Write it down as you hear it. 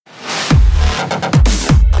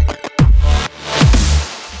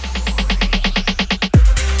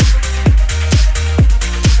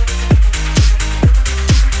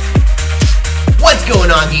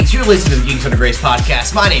listen to the Geeks Under Grace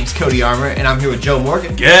podcast. My name's Cody Armour, and I'm here with Joe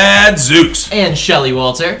Morgan. Gadzooks. And Shelly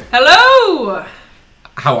Walter. Hello!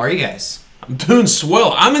 How are you guys? I'm doing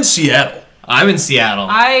swell. I'm in Seattle. I'm in Seattle.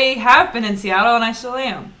 I have been in Seattle, and I still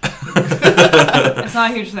am. It's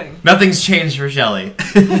not a huge thing. Nothing's changed for Shelly.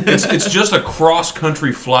 It's just a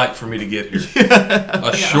cross-country flight for me to get here.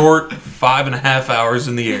 A short 5.5 hours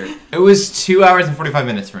in the air. It was 2 hours and 45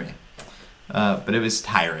 minutes for me. But it was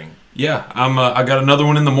tiring. Yeah, I got another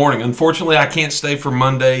one in the morning. Unfortunately, I can't stay for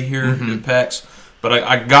Monday here at PAX, but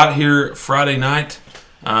I got here Friday night.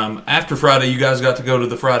 After Friday, you guys got to go to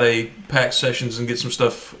the Friday PAX sessions and get some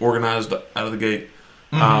stuff organized out of the gate.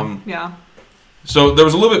 Yeah. So there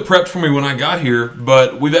was a little bit prepped for me when I got here,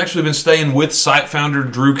 but we've actually been staying with site founder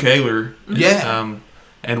Drew Kaler. Yeah.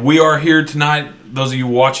 And we are here tonight, those of you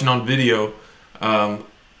watching on video,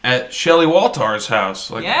 at Shelly Waltar's house.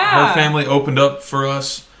 Her family opened up for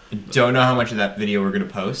us. Don't know how much of that video we're going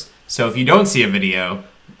to post. So if you don't see a video,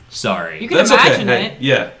 sorry. You can imagine okay. it.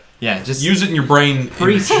 Yeah. Yeah, just use it in your brain.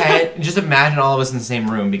 Just imagine all of us in the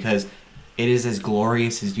same room because it is as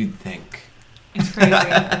glorious as you'd think. It's crazy.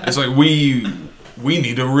 It's like we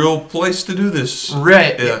need a real place to do this.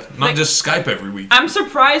 Right. Yeah, not just Skype every week. I'm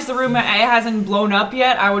surprised the room hasn't blown up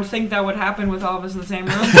yet. I would think that would happen with all of us in the same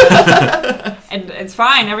room. And it's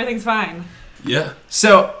fine. Everything's fine. Yeah.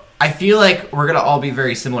 So I feel like we're gonna all be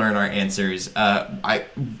very similar in our answers.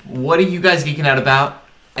 What are you guys geeking out about?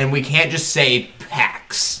 And we can't just say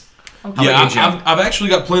PAX. Okay. Yeah, I've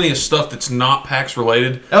actually got plenty of stuff that's not PAX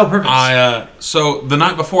related. Oh, perfect. So the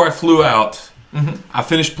night before I flew out, I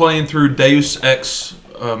finished playing through Deus Ex: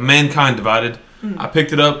 Mankind Divided. I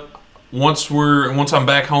picked it up. Once I'm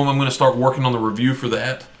back home, I'm going to start working on the review for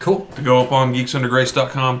that. Cool. To go up on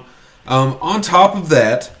geeksundergrace.com. On top of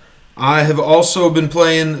that, I have also been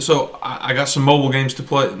playing. So I got some mobile games to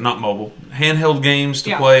play. Not mobile, handheld games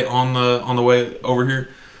to play on the way over here.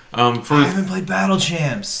 I haven't played Battle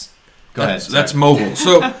Champs. Go ahead. That's mobile.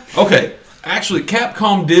 So, okay. Actually,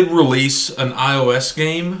 Capcom did release an iOS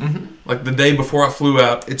game like the day before I flew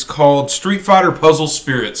out. It's called Street Fighter Puzzle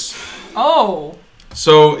Spirits. Oh.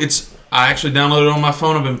 So, I actually downloaded it on my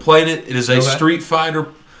phone. I've been playing it. It is a Street Fighter...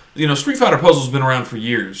 Street Fighter Puzzle's been around for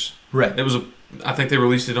years. Right. I think they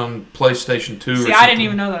released it on PlayStation 2 or something. I didn't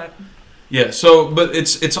even know that. Yeah, but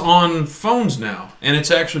it's on phones now, and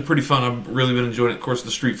it's actually pretty fun. I've really been enjoying it. Of course,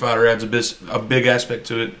 the Street Fighter adds a big aspect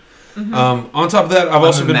to it. On top of that, I've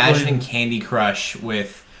also been imagining Candy Crush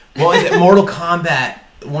with Mortal Kombat.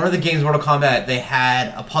 One of the games, Mortal Kombat, they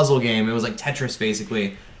had a puzzle game. It was like Tetris,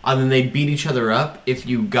 basically. And then they beat each other up if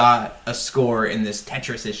you got a score in this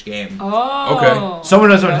Tetris-ish game. Oh. Okay. Someone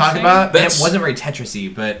knows what I'm talking about. It wasn't very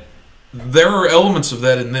Tetris-y, but there are elements of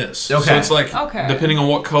that in this. Okay. So it's like, depending on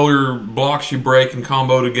what color blocks you break and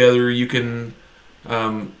combo together, you can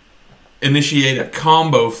initiate a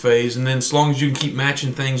combo phase, and then as long as you can keep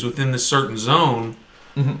matching things within this certain zone,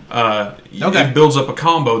 it builds up a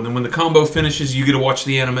combo. And then when the combo finishes, you get to watch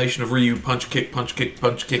the animation of Ryu punch, kick, punch, kick,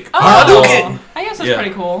 punch, kick. Oh, I guess that's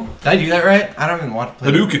pretty cool. Did I do that right? I don't even want to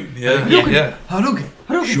play Hadouken. Yeah. Hadouken.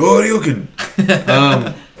 Shoryuken.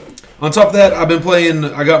 On top of that, I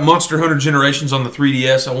got Monster Hunter Generations on the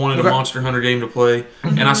 3DS. I wanted a Monster Hunter game to play.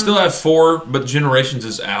 And I still have 4, but Generations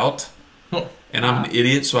is out. And I'm an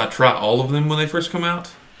idiot, so I try all of them when they first come out.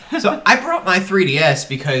 So I brought my 3DS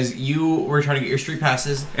because you were trying to get your Street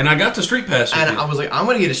Passes. And I got the Street Pass. And I was like, I'm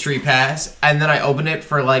going to get a Street Pass. And then I opened it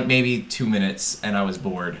for like maybe 2 minutes, and I was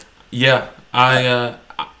bored. Yeah. I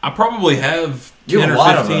probably have 10 or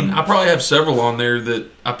 15. I probably have several on there that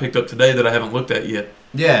I picked up today that I haven't looked at yet.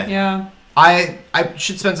 Yeah. Yeah. I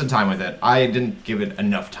should spend some time with it. I didn't give it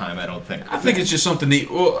enough time, I don't think. I think it's just something neat.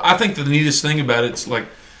 Well, I think the neatest thing about it is like,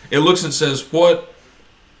 it looks and says,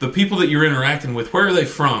 the people that you're interacting with, where are they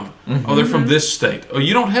from? Oh, they're from this state. Oh,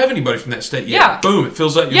 you don't have anybody from that state yet. Yeah. Boom, it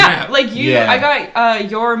fills out your map. Like you, I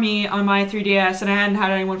got Your Me on my 3DS, and I hadn't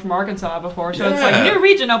had anyone from Arkansas before, so it's like a new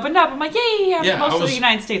region opened up. I'm like, yay, I'm most of the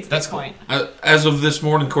United States at this point. As of this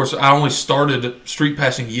morning, of course, I only started street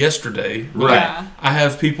passing yesterday. Right. Yeah. I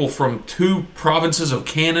have people from 2 provinces of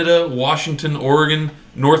Canada, Washington, Oregon,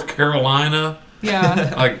 North Carolina.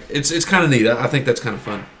 Yeah. Like, it's kind of neat. I think that's kind of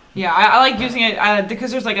fun. Yeah, I like using it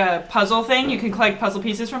because there's like a puzzle thing. You can collect puzzle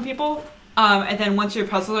pieces from people. And then once your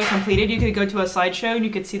puzzles are completed, you could go to a slideshow and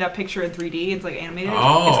you could see that picture in 3D. It's like animated.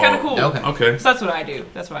 Oh. It's kind of cool. Okay. So that's what I do.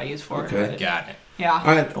 That's what I use for it. Okay. Got it. Yeah.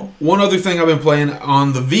 All right. One other thing I've been playing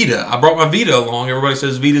on the Vita. I brought my Vita along. Everybody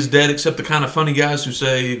says Vita's dead, except the kind of funny guys who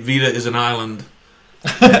say Vita is an island.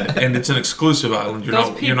 And it's an exclusive island.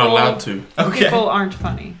 You're not allowed to. Okay. People aren't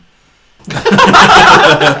funny. Not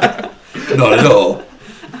at all.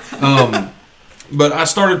 But I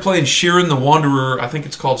started playing Sheeran the Wanderer. I think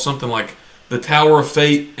it's called something like the Tower of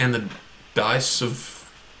Fate and the Dice of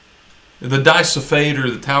Fate,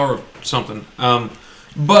 or the Tower of something.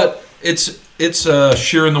 But it's a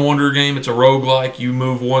Sheeran the Wanderer game. It's a roguelike. You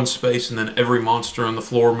move one space, and then every monster on the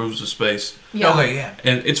floor moves a space. Yeah. Okay, yeah.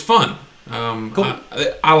 And it's fun. Cool.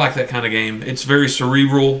 I like that kind of game. It's very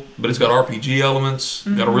cerebral, but it's got RPG elements.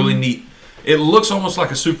 Got a really neat. It looks almost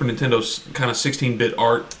like a Super Nintendo kind of 16-bit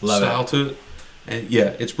art style to it. And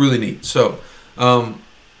yeah, it's really neat. So,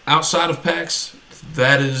 outside of PAX,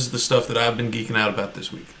 that is the stuff that I've been geeking out about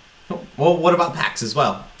this week. Well, what about PAX as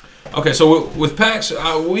well? Okay, so with PAX,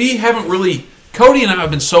 we haven't really... Cody and I have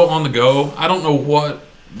been so on the go. I don't know what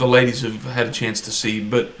the ladies have had a chance to see,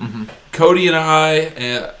 but Cody and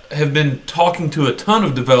I have been talking to a ton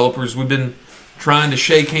of developers. We've been trying to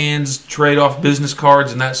shake hands, trade off business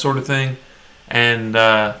cards, and that sort of thing. And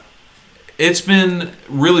it's been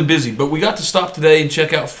really busy. But we got to stop today and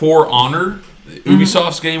check out For Honor,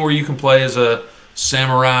 Ubisoft's game where you can play as a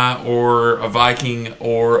samurai or a Viking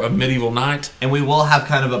or a medieval knight. And we will have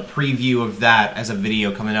kind of a preview of that as a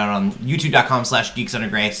video coming out on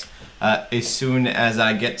youtube.com/geeksundergrace as soon as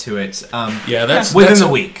I get to it. Yeah, that's within the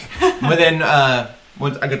week.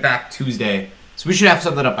 Once I get back Tuesday. So we should have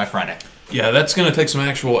something up by Friday. Yeah, that's going to take some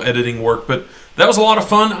actual editing work, but that was a lot of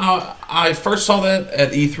fun. I first saw that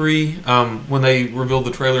at E3 when they revealed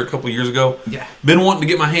the trailer a couple years ago. Yeah. Been wanting to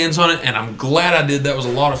get my hands on it, and I'm glad I did. That was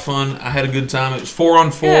a lot of fun. I had a good time. It was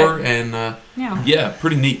 4-on-4, and yeah,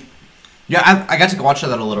 pretty neat. Yeah, I got to watch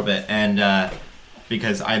that a little bit, and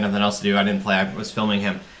because I had nothing else to do, I didn't play. I was filming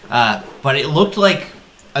him. But it looked like,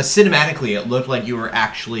 cinematically, it looked like you were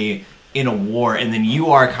actually in a war, and then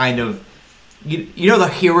you are kind of... You know the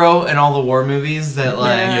hero in all the war movies that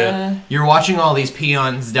you're watching all these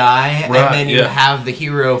peons die, right, and then you have the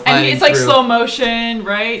hero fighting. And it's like through. slow motion,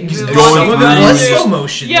 right? Some Going of it through. was slow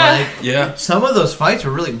motion. Yeah. Like, some of those fights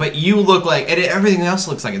were really, but you look like, and everything else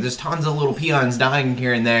looks like it. There's tons of little peons dying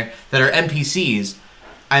here and there that are NPCs,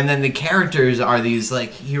 and then the characters are these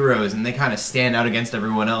like heroes, and they kind of stand out against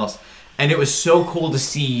everyone else. And it was so cool to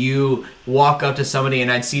see you walk up to somebody,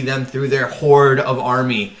 and I'd see them through their horde of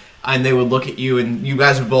army. And they would look at you, and you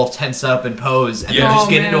guys would both tense up and pose, and then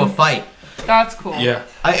just get into a fight. That's cool. Yeah.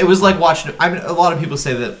 It was like watching... a lot of people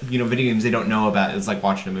say that, video games they don't know about. It's like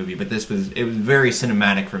watching a movie, but it was very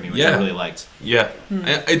cinematic for me, which I really liked. Yeah.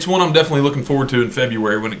 It's one I'm definitely looking forward to in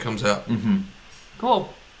February when it comes out.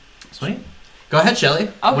 Cool. Sweet. Go ahead, Shelly.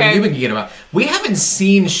 Okay. What have you been geeking about? We haven't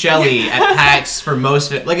seen Shelly at PAX for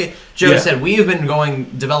most of it. Like Joe said, we have been going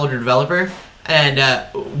developer to developer, and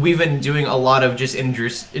we've been doing a lot of just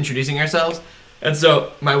introducing ourselves. And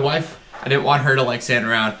so my wife, I didn't want her to like stand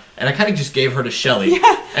around, and I kind of just gave her to Shelly,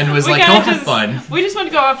 and was like, "Go have fun." We just want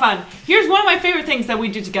to go have fun. Here's one of my favorite things that we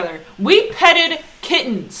do together. We petted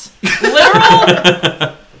kittens,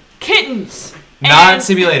 literal kittens. Not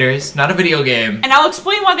simulators, not a video game. And I'll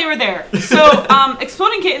explain why they were there. So,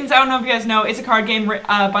 Exploding Kittens, I don't know if you guys know, it's a card game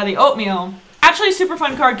by the Oatmeal. Actually a super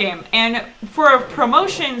fun card game. And for a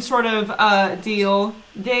promotion sort of deal,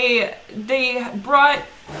 they brought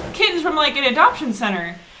kittens from like an adoption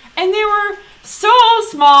center. And they were so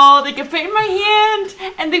small, they could fit in my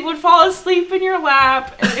hand, and they would fall asleep in your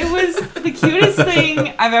lap. It was the cutest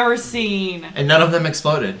thing I've ever seen. And none of them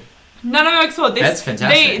exploded. None of them explode. That's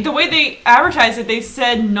fantastic. The way they advertised it, they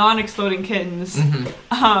said non-exploding kittens.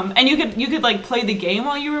 And you could like play the game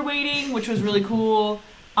while you were waiting, which was really cool.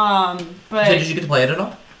 But so did you get to play it at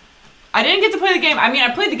all? I didn't get to play the game. I mean, I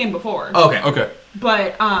played the game before. Oh, okay. Okay.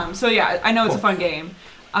 But so yeah, I know it's a fun game.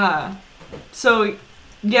 So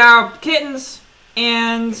yeah, kittens.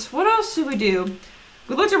 And what else did we do?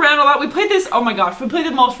 We looked around a lot. We played this. Oh my gosh, we played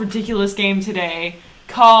the most ridiculous game today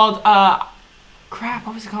called crap.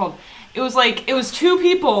 What was it called? It was two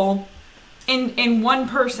people in one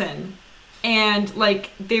person, and like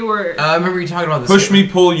they were. I remember you talking about this. Push me,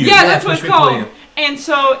 pull you. Yeah, that's what it's called. And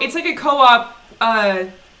so it's like a co-op,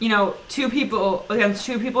 two people against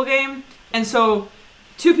two people game. And so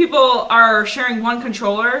two people are sharing one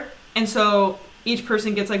controller, and so each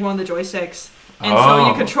person gets like one of the joysticks, and so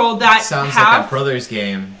you control that. Sounds half. like a brothers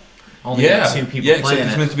game. Only two people except playing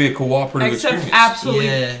it's it. meant to be a cooperative experience.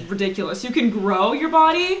 Absolutely ridiculous. You can grow your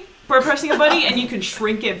body by pressing a button, and you can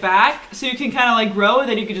shrink it back, so you can kind of like grow, and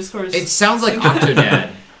then you can just sort of. It sounds like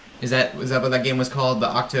Octodad. Is that what that game was called? The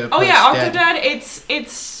Octodad? Oh yeah, Octodad.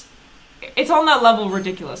 It's on that level of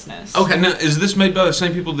ridiculousness. Okay, now is this made by the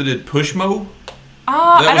same people that did Pushmo?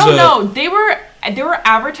 I don't know. They were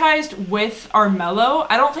advertised with Armello.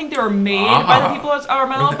 I don't think they were made by the people at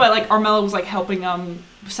Armello, but like Armello was like helping them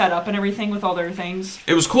set up and everything with all their things.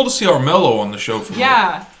 It was cool to see Armello on the show for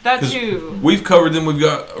Yeah, that 'Cause too. We've covered them. We've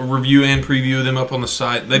got a review and preview of them up on the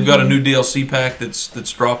site. They've got a new DLC pack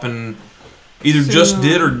that's dropping. Either just Soon.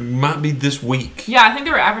 did or might be this week. Yeah, I think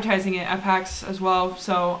they were advertising it at PAX as well,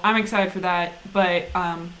 so I'm excited for that. But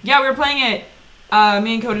yeah, we were playing it.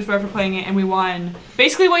 Me and Cody were playing it, and we won.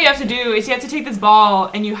 Basically, what you have to do is you have to take this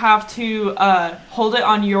ball and you have to hold it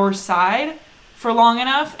on your side for long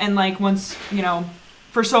enough, and like once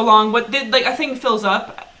for so long, a thing fills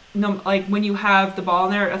up. No, like when you have the ball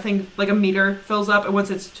in there, a thing like a meter fills up, and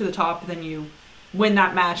once it's to the top, then you win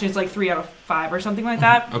that match. It's like 3 out of 5 or something like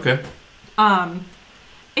that. Okay.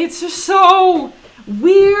 It's just so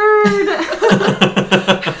weird.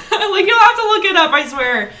 Like, you'll have to look it up, I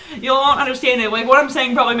swear. You won't understand it. Like, what I'm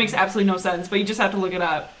saying probably makes absolutely no sense, but you just have to look it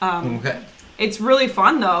up. Okay. It's really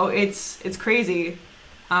fun, though. It's crazy.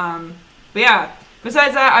 But yeah,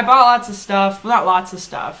 besides that, I bought lots of stuff. Well, not lots of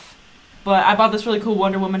stuff, but I bought this really cool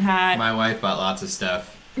Wonder Woman hat. My wife bought lots of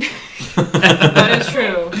stuff. That is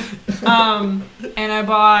true. And I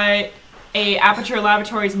bought a Aperture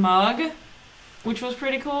Laboratories mug, which was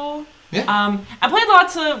pretty cool. Yeah. I played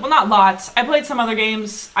not lots. I played some other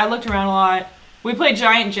games. I looked around a lot. We played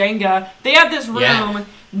Giant Jenga. They have this room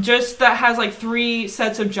just that has like 3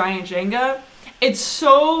 sets of Giant Jenga. It's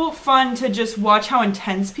so fun to just watch how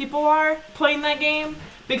intense people are playing that game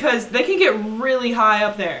because they can get really high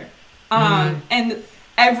up there. And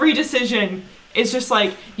every decision is just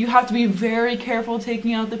like, you have to be very careful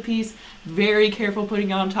taking out the piece, very careful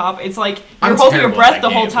putting it on top. It's like you're holding your breath the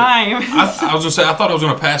whole time. I was going to say, I thought I was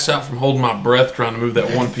going to pass out from holding my breath trying to move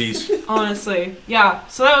that one piece. Honestly. Yeah.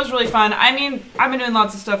 So that was really fun. I mean, I've been doing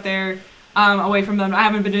lots of stuff there away from them. I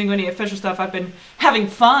haven't been doing any official stuff. I've been having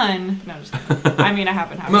fun. No, just kidding. I mean, I have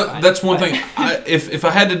been having fun. That's one thing. If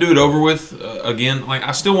I had to do it over with again, like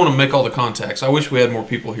I still want to make all the contacts. I wish we had more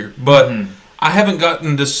people here. But I haven't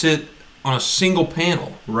gotten to sit on a single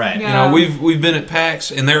panel. Right. Yeah. We've been at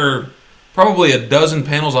PAX, and there are probably a dozen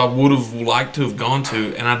panels I would have liked to have gone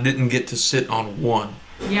to, and I didn't get to sit on one.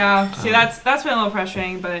 Yeah. See, that's been a little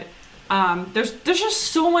frustrating, but there's just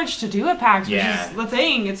so much to do at PAX, which is the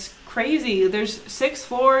thing. It's crazy. There's 6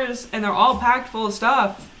 floors, and they're all packed full of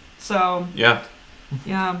stuff. So yeah,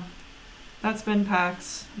 that's been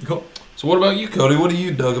PAX. Cool. So what about you, Cody? What do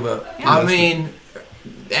you dug about? Yeah. I mean,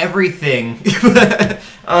 everything.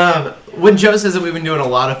 When Joe says that we've been doing a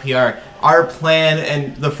lot of PR, our plan,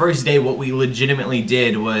 and the first day what we legitimately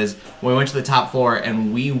did was we went to the top floor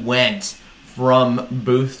and we went from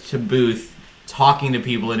booth to booth talking to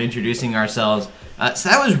people and introducing ourselves. So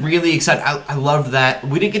that was really exciting. I loved that.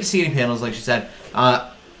 We didn't get to see any panels, like she said.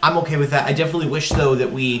 I'm okay with that. I definitely wish, though,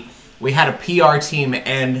 that we had a PR team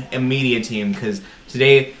and a media team, because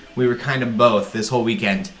today we were kind of both this whole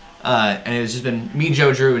weekend. And it's just been me,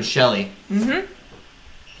 Joe, Drew, and Shelly. Mm-hmm.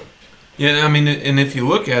 Yeah, I mean, and if you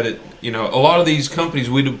look at it, a lot of these companies,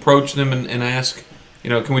 we'd approach them and ask,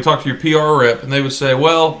 can we talk to your PR rep? And they would say,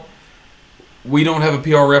 well, we don't have a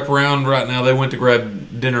PR rep around right now. They went to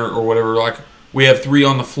grab dinner or whatever. Like, we have 3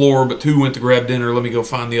 on the floor, but 2 went to grab dinner. Let me go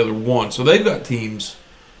find the other 1. So they've got teams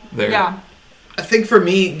there. Yeah. I think for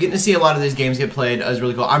me, getting to see a lot of these games get played is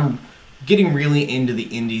really cool. I'm getting really into the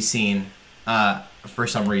indie scene for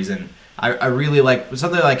some reason. I really like,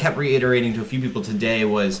 something that I kept reiterating to a few people today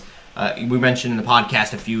was, we mentioned in the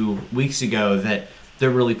podcast a few weeks ago that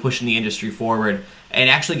they're really pushing the industry forward, and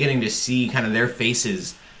actually getting to see kind of their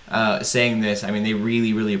faces saying this. I mean, they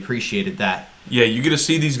really, really appreciated that. Yeah, you get to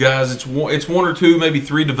see these guys. It's 1 or 2, maybe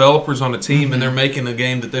 3 developers on a team, and they're making a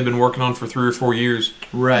game that they've been working on for 3 or 4 years.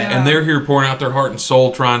 Right. Yeah. And they're here pouring out their heart and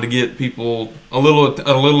soul, trying to get people a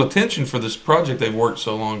little attention for this project they've worked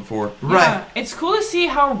so long for. Right. Yeah, it's cool to see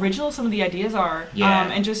how original some of the ideas are.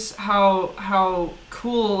 Yeah. And just how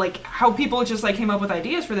cool, like, how people just, like, came up with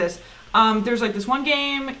ideas for this. There's, like, this one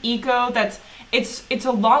game, Eco, it's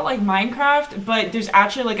a lot like Minecraft, but there's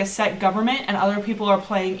actually, like, a set government, and other people are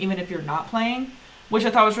playing even if you're not playing, which I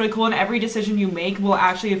thought was really cool, and every decision you make will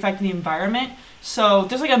actually affect the environment. So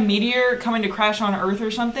there's, like, a meteor coming to crash on Earth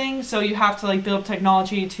or something, so you have to, like, build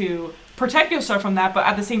technology to protect yourself from that, but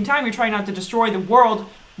at the same time, you're trying not to destroy the world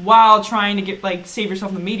while trying to get, like, save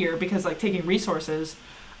yourself from the meteor, because, like, taking resources.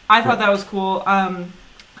 I thought that was cool.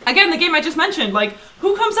 Again, the game I just mentioned, like,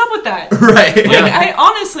 who comes up with that? Right. Like, I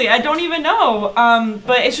honestly, I don't even know.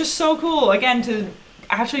 But it's just so cool, again, to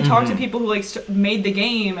actually talk to people who, like, made the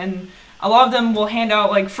game, and a lot of them will hand out,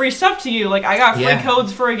 like, free stuff to you. Like, I got free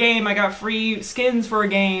codes for a game, I got free skins for a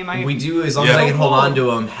game. We do, as long as I can hold on to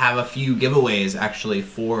them, have a few giveaways, actually,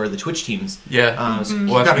 for the Twitch teams. Yeah. So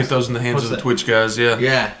We'll have to get those in the hands of the Twitch guys, yeah.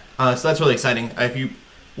 Yeah. So that's really exciting. If you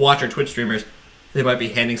watch our Twitch streamers, they might be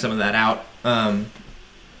handing some of that out.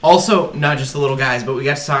 Also, not just the little guys, but we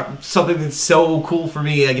got to talk something that's so cool for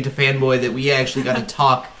me. I get to fanboy that we actually got to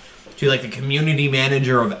talk to like the community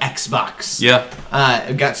manager of Xbox.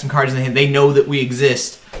 Yeah. Got some cards in the hand. They know that we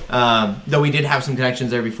exist. Though we did have some connections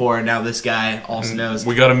there before, and now this guy also knows.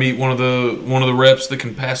 We got to meet one of the reps that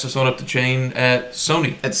can pass us on up the chain at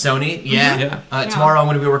Sony. At Sony, yeah. Yeah. Tomorrow I'm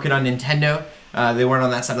going to be working on Nintendo. They weren't on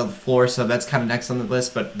that side of the floor, so that's kind of next on the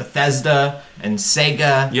list. But Bethesda and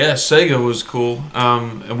Sega. Yeah, Sega was cool.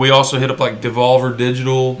 And we also hit up like Devolver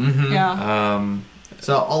Digital. Mm-hmm. Yeah.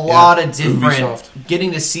 So a lot of different. Ubisoft.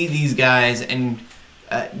 Getting to see these guys and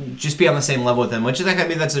just be on the same level with them, which is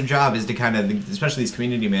that's their job, is to kind of, especially these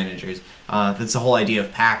community managers. That's the whole idea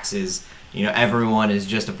of PAX is, everyone is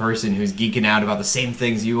just a person who's geeking out about the same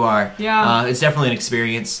things you are. Yeah. It's definitely an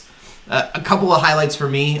experience. A couple of highlights for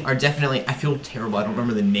me are definitely, I feel terrible, I don't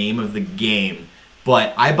remember the name of the game,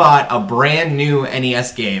 but I bought a brand new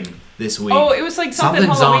NES game this week. Oh, it was like something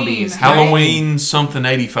Halloween. Zombies. Right? Halloween something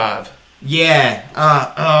 85.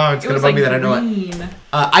 Yeah. It's going to bug me that I know it.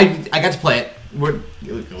 I got to play it.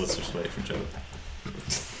 Let's just wait for Joe.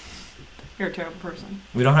 You're a terrible person.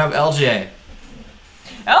 We don't have LJ.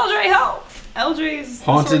 LJ, help! LJ's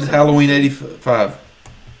Haunted Halloween 85.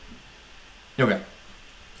 Okay.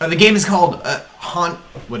 The game is called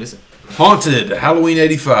What is it? Haunted Halloween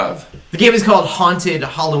 85. The game is called Haunted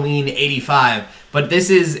Halloween 85, but this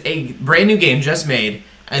is a brand new game just made.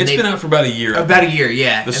 And It's been out for about a year. About a year,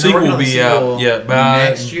 yeah. The And they're sequel working will on the be sequel out, by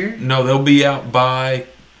next year. No, they'll be out by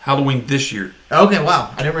Halloween this year. Okay, wow.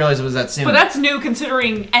 I didn't realize it was that soon. But that's new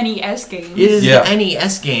considering NES games. It is Yeah. an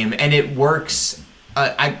NES game, and it works.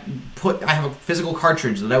 I have a physical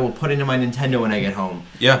cartridge that I will put into my Nintendo when I get home.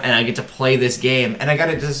 Yeah. And I get to play this game. And I got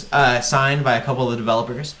it just signed by a couple of the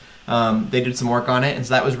developers. They did some work on it, and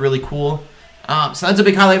so that was really cool. So that's a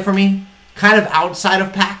big highlight for me. Kind of outside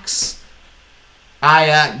of PAX,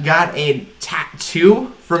 I got a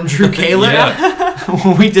tattoo from Drew Kaler.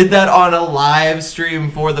 Yeah. We did that on a live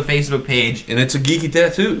stream for the Facebook page. And it's a geeky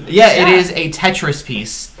tattoo. Yeah, it Yeah. is a Tetris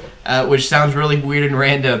piece, which sounds really weird and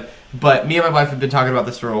random. But me and my wife have been talking about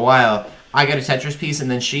this for a while. I got a Tetris piece, and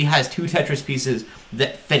then she has two Tetris pieces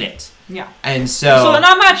that fit it. Yeah. And so they're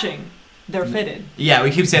not matching. They're fitted. yeah,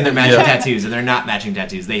 we keep saying they're matching Yeah. tattoos, and they're not matching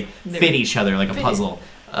tattoos. They fit each other like a fitted. puzzle.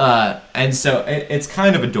 And so it's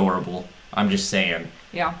kind of adorable. I'm just saying.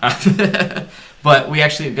 Yeah. But we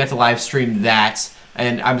actually got to live stream that,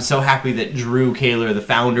 and I'm so happy that Drew Kaler, the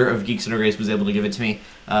founder of Geeks Under Grace, was able to give it to me.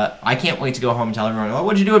 I can't wait to go home and tell everyone, oh,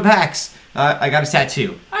 what'd you do at PAX? I got a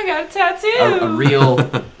tattoo. I got a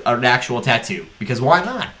tattoo. An actual tattoo. Because why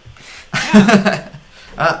not?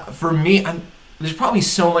 For me, there's probably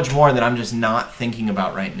so much more that I'm just not thinking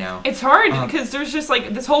about right now. It's hard because there's just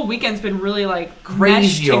like this whole weekend's been really like Crazy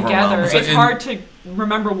meshed together. overwhelmed. It's And- hard to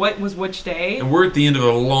remember what was which day. And we're at the end of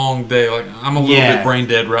a long day. Like I'm a little Yeah. bit brain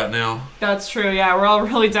dead right now. That's true. Yeah, we're all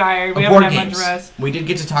really tired. We Board haven't had games. much rest. We did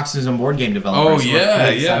get to talk to some board game Oh developers. so we're yeah,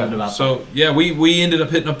 pretty excited yeah. about So yeah, we ended up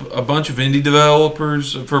hitting up a bunch of indie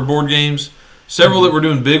developers for board games. Several that were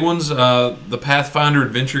doing big ones. The Pathfinder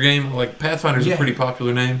adventure game. Like Pathfinder's Yeah. a pretty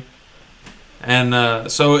popular name.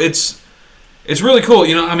 And so it's really cool.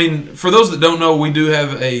 I mean, for those that don't know, we do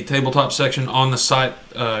have a tabletop section on the site.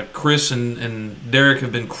 Chris and Derek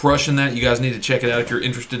have been crushing that. You guys need to check it out if you're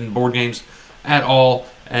interested in board games at all.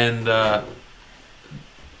 And,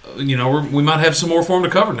 we might have some more for them to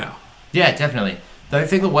cover now. Yeah, definitely. I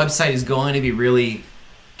think the website is going to be really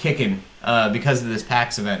kicking because of this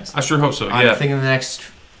PAX event. I sure hope so, I'm yeah. thinking the next,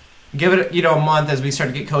 give it a month as we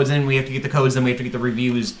start to get codes in. We have to get the codes, then we have to get the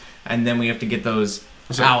reviews, and then we have to get those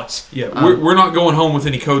So- out. Yeah, we're not going home with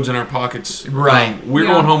any codes in our pockets. Right. We're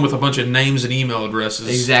Yeah. going home with a bunch of names and email addresses.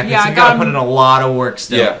 Exactly. Yeah, so I you gotta got put in a lot of work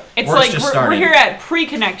still. Yeah. It's Work's like just we're starting. here at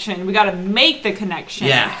pre-connection. We got to make the connection.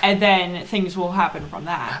 Yeah. And then things will happen from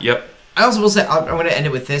that. Yep. I also will say, I'm going to end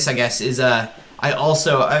it with this, I guess, is I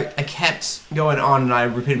kept going on, and I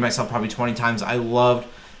repeated myself probably 20 times. I loved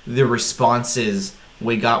the responses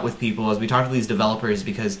we got with people as we talked to these developers,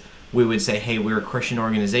 because we would say, hey, we're a Christian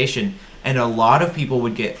organization, and a lot of people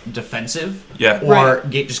would get defensive Yeah. or Right.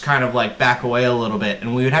 get just kind of like back away a little bit,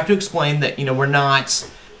 and we would have to explain that we're not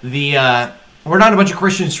a bunch of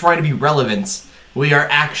Christians trying to be relevant. We are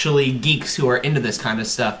actually geeks who are into this kind of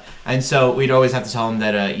stuff, and so we'd always have to tell them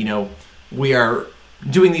that we are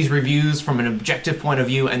doing these reviews from an objective point of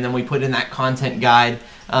view, and then we put in that content guide,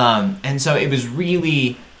 and so it was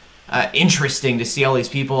really interesting to see all these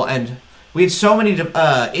people. And we had so many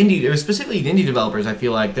specifically indie developers, I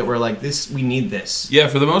feel like, that were like, we need this. Yeah,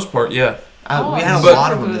 for the most part, yeah. We had a But-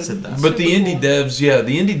 lot of them that said that. But the Super indie cool. devs,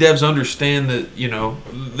 the indie devs understand that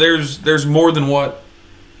there's more than what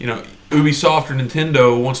Ubisoft or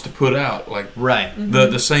Nintendo wants to put out. Like Right.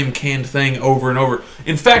 the same canned thing over and over.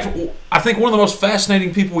 In fact, I think one of the most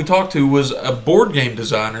fascinating people we talked to was a board game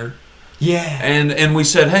designer. Yeah. And we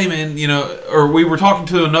said, hey man, or we were talking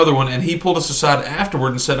to another one, and he pulled us aside afterward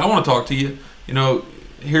and said, I want to talk to you.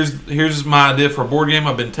 Here's my idea for a board game.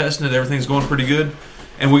 I've been testing it. Everything's going pretty good.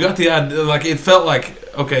 And we got the idea, like it felt like,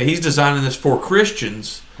 okay, he's designing this for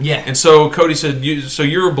Christians. Yeah. And so Cody said, so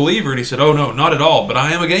you're a believer? And he said, oh no, not at all. But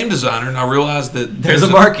I am a game designer, and I realized that There's a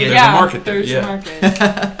market. There's a market there. There's Yeah. a market.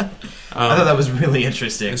 I thought that was really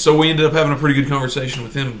interesting. And so we ended up having a pretty good conversation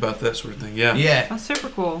with him about that sort of thing. Yeah. Yeah. That's super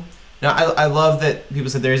cool. Now, I love that people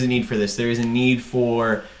said there is a need for this. There is a need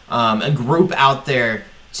for a group out there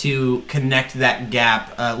to connect that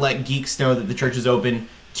gap, let geeks know that the church is open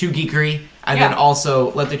to geekery, and then Yeah.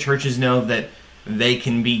 also let the churches know that they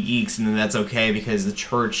can be geeks and that's okay, because the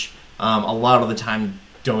church a lot of the time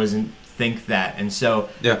doesn't think that. And so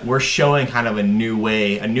Yeah. we're showing kind of a new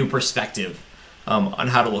way, a new perspective on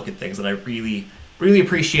how to look at things. And I really, really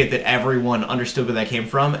appreciate that everyone understood where that came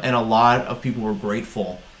from, and a lot of people were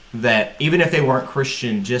grateful that even if they weren't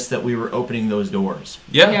Christian, just that we were opening those doors.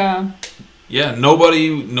 Yeah. Yeah. Nobody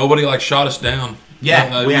like shot us down.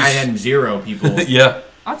 Yeah, It was- I had 0 people. Yeah.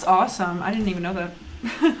 That's awesome. I didn't even know that.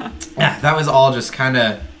 Yeah, that was all just kind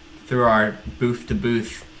of through our booth to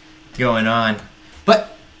booth going on.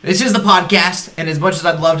 But this is the podcast, and as much as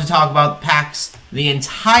I'd love to talk about PAX the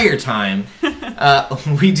entire time,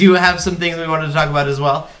 we do have some things we wanted to talk about as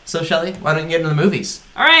well. So, Shelly, why don't you get into the movies?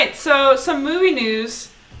 All right, so some movie news.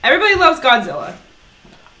 Everybody loves Godzilla.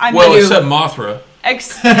 Well, do. except Mothra.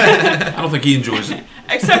 Ex- I don't think he enjoys it.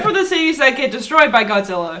 except for the cities that get destroyed by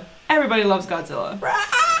Godzilla. Everybody loves Godzilla.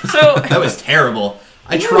 So That was terrible.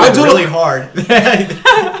 I tried Godzilla. really hard.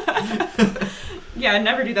 yeah,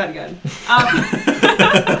 never do that again.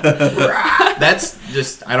 That's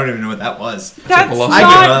just, I don't even know what that was. That's lot. I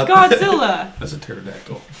not give Godzilla. That's a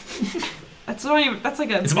pterodactyl. That's not even. That's like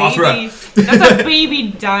a It's baby. Mothra. That's a baby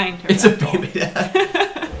dying It's a pterodactyl.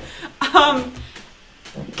 baby.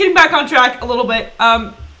 Getting back on track a little bit.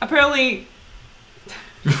 Apparently,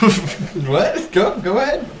 What? Go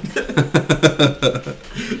ahead.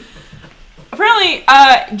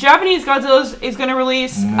 Japanese Godzilla is going to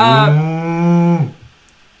release.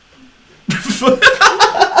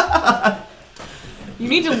 You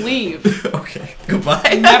need to leave. Okay,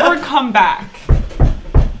 goodbye. Never come back.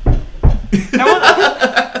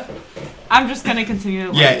 I'm just gonna continue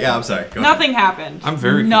to leave. Yeah, I'm sorry. Go ahead. Nothing happened. I'm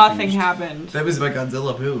very Nothing confused. happened. That was my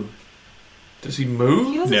Godzilla poo. Does he He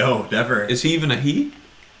move? doesn't- No, never. Is he even a he?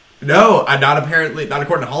 No, not apparently, not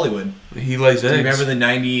according to Hollywood. He lays Do eggs. you remember the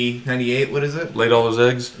 98, what is it? Laid all those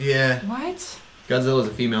eggs? Yeah, What? Godzilla's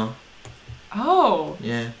a female. Oh,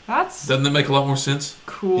 Yeah. that's Doesn't that make a lot more sense?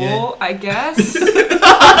 cool. Yeah. I guess.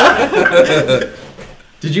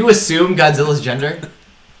 Did you assume Godzilla's gender?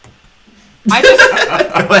 I just.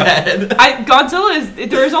 Go ahead. Godzilla is.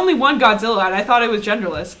 There is only one Godzilla, and I thought it was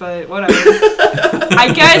genderless, but whatever.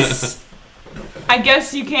 I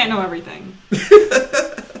guess you can't know everything.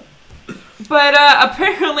 But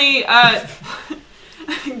apparently,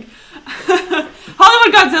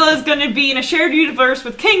 Hollywood Godzilla is going to be in a shared universe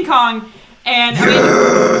with King Kong, and I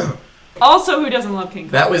mean, also, who doesn't love King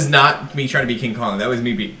Kong? That was not me trying to be King Kong. That was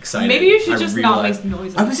me being excited. Maybe you should I just not realized- make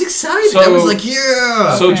noises. I was excited. So- I was like,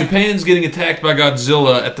 yeah. So Okay. Japan's getting attacked by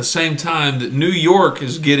Godzilla at the same time that New York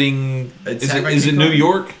is getting. Attacked by Is it King New Kong?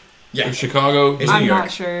 York? Yeah. Or Chicago? It's I'm New York.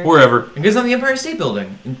 not sure. Wherever. And goes on the Empire State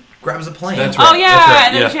Building and grabs a plane. That's Oh right. yeah, That's right,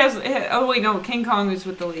 and then yeah. she has. Oh wait, no, King Kong is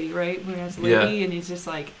with the lady, right? Where he has the lady, and he's just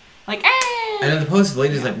like, And then the post, the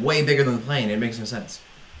lady's like way bigger than the plane. It makes no sense.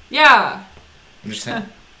 yeah. I'm just saying.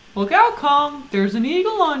 Look out, Kong! There's an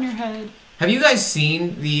eagle on your head. Have you guys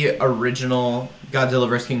seen the original Godzilla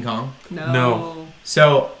vs. King Kong? No.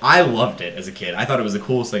 So I loved it as a kid. I thought it was the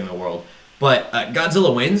coolest thing in the world. But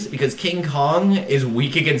Godzilla wins because King Kong is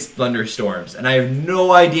weak against thunderstorms, and I have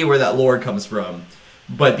no idea where that lore comes from.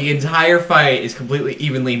 But the entire fight is completely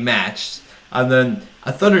evenly matched, and then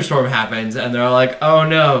a thunderstorm happens, and they're like, "Oh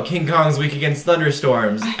no, King Kong's weak against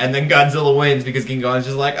thunderstorms," and then Godzilla wins because King Kong's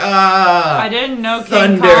just like, "Ah." I didn't know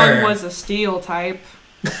Thunder. King Kong was a steel type.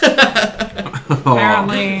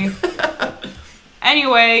 Apparently.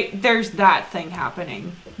 Anyway, there's that thing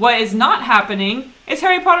happening. What is not happening is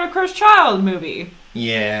Harry Potter Cursed Child movie.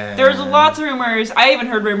 Yeah. There's lots of rumors. I even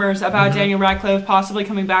heard rumors about Daniel Radcliffe possibly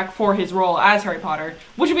coming back for his role as Harry Potter,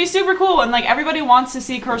 which would be super cool. And like everybody wants to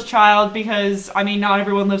see Cursed Child because I mean, not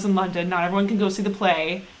everyone lives in London. Not everyone can go see the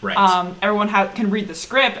play. Right. Everyone can read the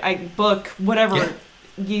script, book, whatever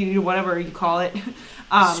whatever you call it.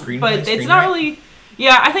 But it's not really.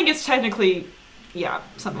 Yeah, I think it's technically,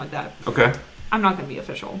 something like that. Okay. I'm not gonna be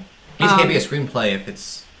official. It can't be a screenplay if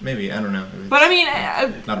it's maybe I don't know. But I mean,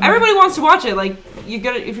 everybody wants to watch it. Like if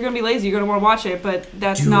you're gonna be lazy, you're gonna want to watch it. But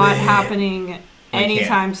that's not happening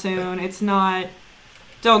anytime soon. It's not.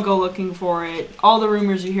 Don't go looking for it. All the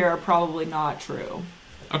rumors you hear are probably not true.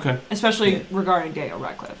 Okay. Especially regarding Daniel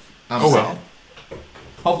Radcliffe. Well.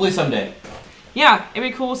 Hopefully someday. Yeah, it'd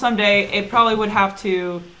be cool someday. It probably would have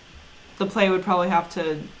to. The play would probably have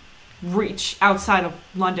to reach outside of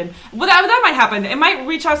London. Well, that might happen. It might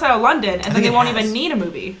reach outside of London, and then they won't even need a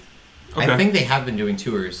movie. Okay. I think they have been doing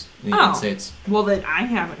tours in the United States. Well, then I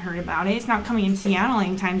haven't heard about it. It's not coming in Seattle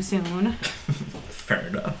anytime soon. Fair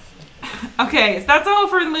enough. Okay, so that's all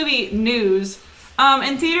for the movie news.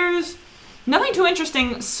 In theaters, nothing too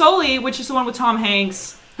interesting. Sully, which is the one with Tom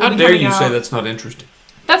Hanks. How dare you say that's not interesting?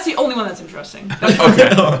 That's the only one that's interesting. That's,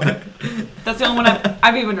 Okay. that's the only one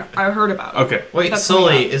I've even heard about. Okay. Wait, That's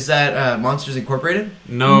Sully, is that Monsters Incorporated?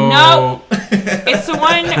 No. It's the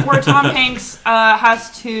one where Tom Hanks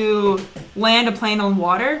has to land a plane on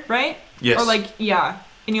water, right? Yes. Or like, and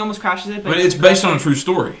he almost crashes it. But it's based on a true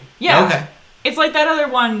story. Yeah. Okay. It's like that other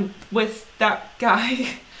one with that guy.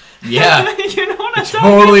 Yeah. You know what I'm talking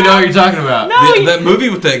Totally about? know what you're talking about. No, That movie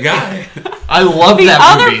with that guy. I love the that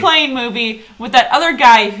other movie. plane movie with that other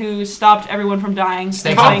guy who stopped everyone from dying.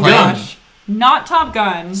 Snakes on a Flying Plane. Crash. Not Top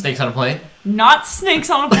Gun. Snakes on a Plane? Not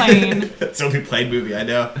Snakes on a Plane. It's the only plane movie I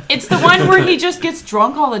know. It's the one where he just gets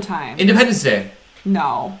drunk all the time. Independence Day.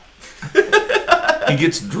 No. He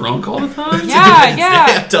gets drunk all the time? Yeah, Independence Day,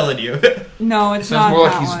 yeah. I'm telling you. No, it's Sounds not more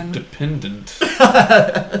like that he's one. dependent.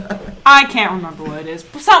 I can't remember what it is.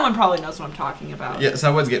 Someone probably knows what I'm talking about. Yeah,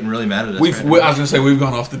 someone's getting really mad at us. I was going to say, we've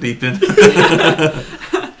gone off the deep end.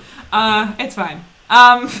 It's fine.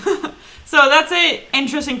 So that's it.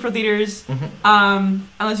 Interesting for theaters.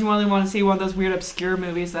 Unless you really want to see one of those weird, obscure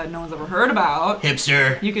movies that no one's ever heard about.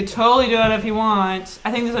 Hipster. You could totally do it if you want.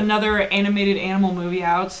 I think there's another animated animal movie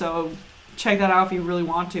out, so check that out if you really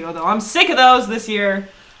want to. Although I'm sick of those this year.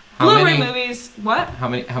 How Blu-ray many- movies. What? How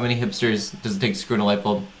many hipsters does it take to screw in a light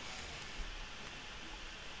bulb?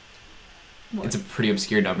 What? It's a pretty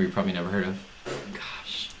obscure number you probably never heard of.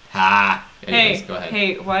 Gosh. Ha! Anyways, Hey, go ahead.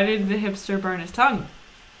 hey, why did the hipster burn his tongue?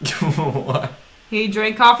 What? He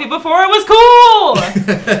drank coffee before it was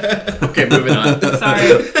cool! Okay, moving on.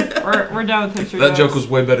 Sorry. We're done with hipster That joke jokes. was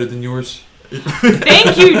way better than yours.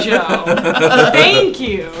 Thank you, Joe. Thank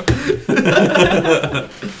you.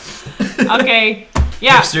 Okay.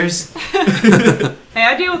 Yeah. Hipsters. Hey,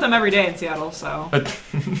 I deal with them every day in Seattle, so.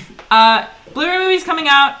 Blu-ray movies coming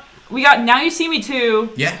out. We got Now You See Me Too.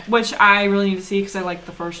 Yeah. Which I really need to see because I like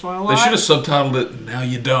the first one a lot. They should have subtitled it, Now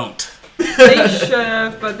You Don't. They should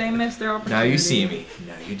have, but they missed their opportunity. Now you see me.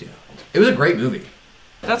 Now you do. It was a great movie.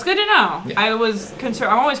 That's good to know. Yeah. I'm always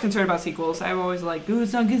concerned about sequels. I'm always like, ooh,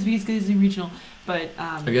 it's not good as good as the original. But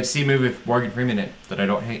I got to see a movie with Morgan Freeman in it that I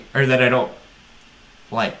don't hate or that I don't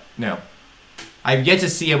like. No, I've yet to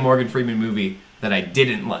see a Morgan Freeman movie that I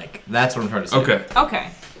didn't like. That's what I'm trying to say. Okay. okay,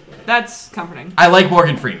 that's comforting. I like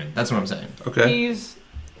Morgan Freeman. That's what I'm saying. Okay. He's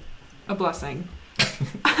a blessing.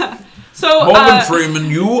 So Morgan Freeman,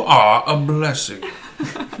 you are a blessing.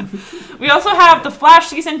 we also have The Flash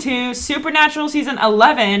Season 2, Supernatural Season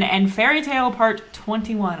 11, and Fairy Tale Part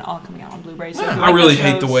 21 all coming out on Blu-ray. So if you I like really those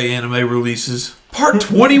hate the shows- way anime releases. Part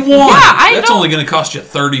 21! That's don't- only going to cost you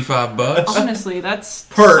 $35. Honestly, that's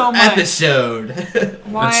Per so much. episode.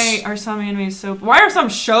 Why That's- are some animes so? Why are some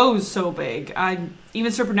shows so big?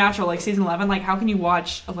 Even Supernatural, like season 11. Like, how can you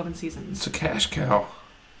watch 11 seasons? It's a cash cow.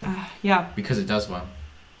 Yeah, Because it does well.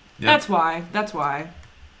 Yep. that's why. That's why.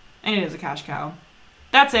 And it is a cash cow.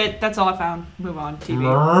 That's it. That's all I found. Move on.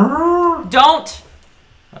 TV. Don't.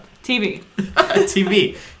 TV.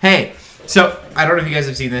 TV. Hey, so I don't know if you guys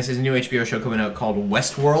have seen this. There's a new HBO show coming out called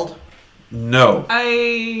Westworld. No.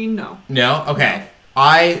 I know. No? Okay.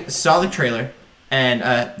 I saw the trailer, and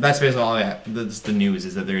that's basically all I got. That's the news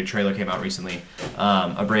is that their trailer came out recently.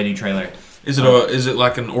 A brand new trailer. Is it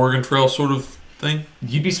like an Oregon Trail sort of thing?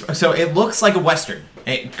 You'd be so it looks like a western.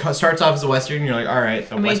 It starts off as a western. And you're like, all right,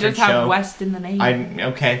 a I mean, it western does have show. West in the name.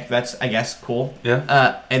 Okay, that's I guess cool.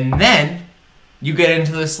 Yeah. And then you get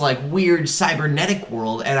into this like weird cybernetic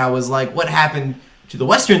world, and I was like, what happened to the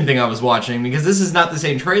western thing I was watching? Because this is not the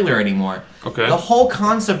same trailer anymore. Okay. The whole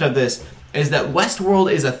concept of this is that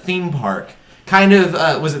Westworld is a theme park, kind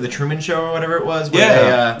of was it the Truman Show or whatever it was?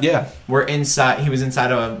 Where Yeah. Were inside. He was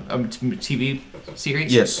inside of a TV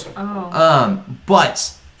series. Yes. Oh.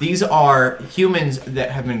 But these are humans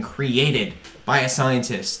that have been created by a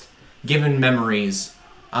scientist, given memories,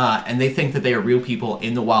 and they think that they are real people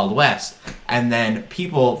in the Wild West. And then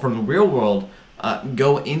people from the real world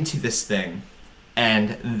go into this thing,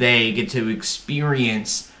 and they get to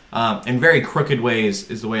experience, in very crooked ways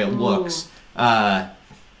is the way it looks,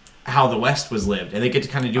 how the West was lived. And they get to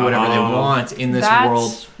kind of do whatever they want in this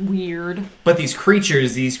world. That's weird. But these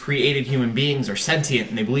creatures, these created human beings, are sentient,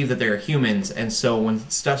 and they believe that they're humans. And so when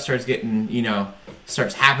stuff starts getting,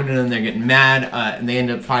 starts happening, and they're getting mad, and they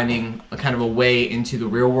end up finding a kind of a way into the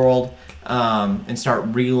real world, and start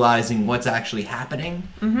realizing what's actually happening.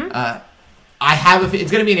 I have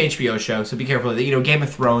it's going to be an HBO show, so be careful. Game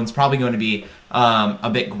of Thrones probably going to be a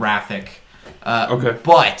bit graphic. Okay.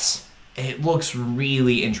 But it looks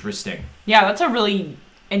really interesting. Yeah, that's a really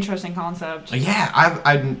interesting concept. Yeah,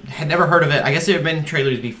 I had never heard of it. I guess there have been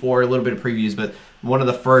trailers before, a little bit of previews, but one of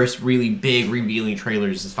the first really big revealing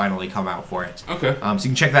trailers has finally come out for it. Okay. So you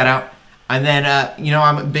can check that out. And then,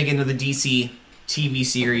 I'm big into the DC TV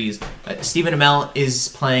series. Stephen Amell is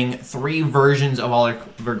playing 3 versions of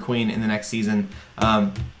Oliver Queen in the next season,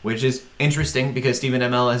 which is interesting because Stephen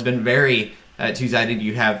Amell has been very two-sided.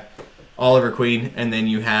 You have Oliver Queen, and then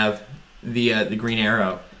you have the Green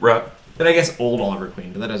Arrow. Right. Then I guess old Oliver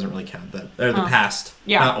Queen, but that doesn't really count. They're the past.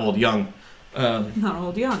 Yeah. Not old, young. Not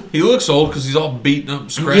old, young. He looks old because he's all beaten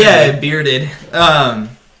up, scratched. Yeah, bearded.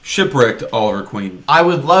 Shipwrecked Oliver Queen. I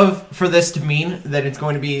would love for this to mean that it's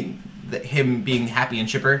going to be him being happy and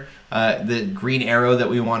chipper, the Green Arrow that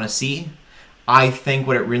we want to see. I think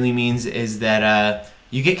what it really means is that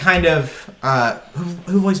you get kind of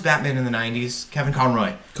who voiced Batman in the 90s? Kevin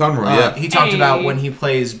Conroy. Yeah. He talked about when he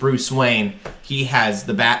plays Bruce Wayne, he has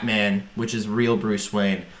the Batman, which is real Bruce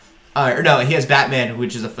Wayne. He has Batman,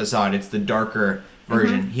 which is a facade. It's the darker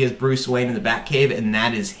version. He has Bruce Wayne in the Batcave, and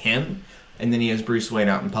that is him. And then he has Bruce Wayne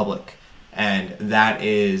out in public, and that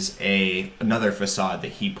is another facade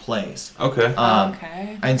that he plays. Okay.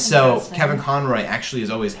 Okay. And so Interesting. Kevin Conroy actually has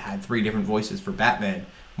always had 3 different voices for Batman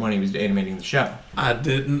when he was animating the show. I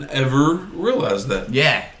didn't ever realize that.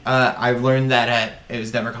 Yeah, I've learned that it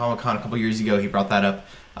was Denver Comic Con a couple years ago. He brought that up.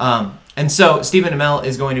 And so Stephen Amell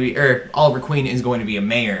is going to be, Oliver Queen is going to be a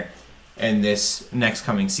mayor in this next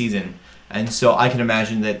coming season. And so I can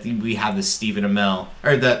imagine that we have the Stephen Amell,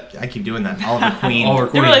 I keep doing that, Oliver Queen. Oliver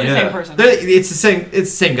Queen, They're really the same person. It's the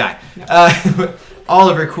same guy. Yeah.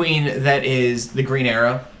 Oliver Queen, that is the Green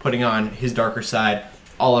Arrow, putting on his darker side.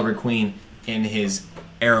 Oliver Queen in his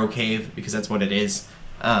Arrow Cave, because that's what it is,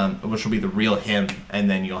 which will be the real him. And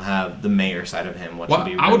then you'll have the mayor side of him, which will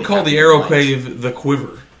be I would really call happy the and Arrow light. Cave the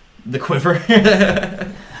Quiver. The Quiver?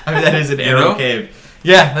 That is an Arrow know? Cave.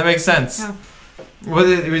 Yeah, that makes sense. Yeah. Well,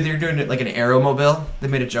 they're doing it like an Aeromobile. They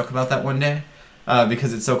made a joke about that one day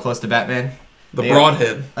because it's so close to Batman. The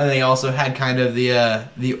Broadhead. And they also had kind of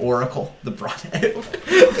the Oracle, the Broadhead.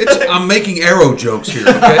 I'm making arrow jokes here,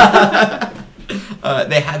 okay?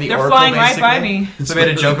 They had the They're Oracle. flying right basically. by me. So they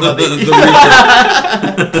made a joke about the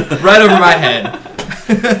the right over my head.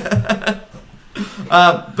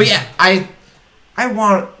 But yeah, I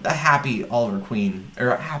want a happy Oliver Queen or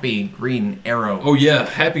a happy Green Arrow. Oh yeah,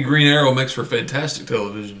 Happy Green Arrow makes for fantastic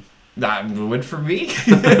television. That would for me.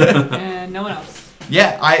 And no one else.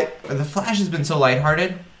 Yeah, the Flash has been so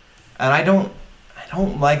lighthearted, and I don't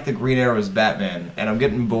like the Green Arrow's Batman, and I'm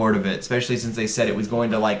getting bored of it, especially since they said it was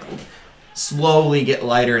going to like slowly get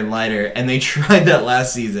lighter and lighter, and they tried that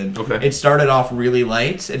last season. Okay. It started off really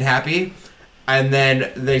light and happy, and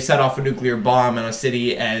then they set off a nuclear bomb in a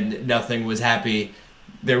city, and nothing was happy.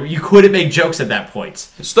 You couldn't make jokes at that point.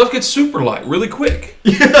 Stuff gets super light really quick.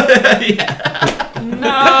 No.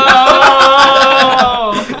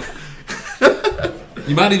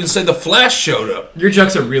 You might even say the Flash showed up. Your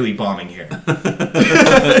jokes are really bombing here.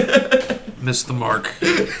 Missed the mark.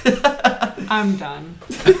 I'm done.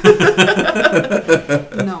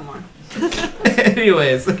 No more.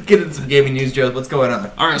 Anyways, let's get into some gaming news, Joe. What's going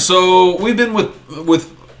on? All right, so we've been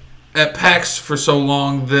with at PAX for so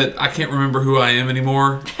long that I can't remember who I am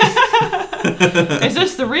anymore. Is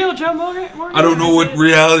this the real Joe Morgan? I don't know what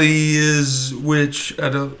reality is which. I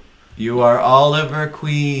don't. You are Oliver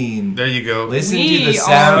Queen. There you go. Listen We to the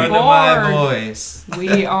sound of my are voice.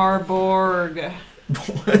 We are Borg.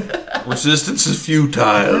 Resistance is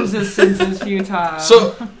futile. Resistance is futile.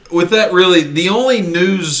 So, with that, really, the only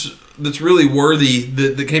news that's really worthy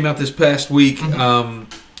that came out this past week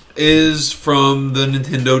is from the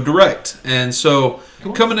Nintendo Direct. And so,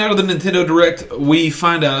 coming out of the Nintendo Direct, we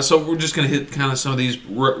find out. So, we're just going to hit kind of some of these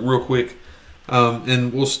real quick.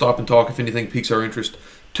 and we'll stop and talk if anything piques our interest.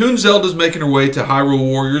 Toon Zelda's making her way to Hyrule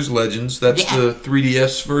Warriors Legends. That's the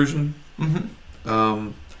 3DS version. Mm-hmm.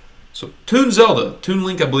 So Toon Zelda, Toon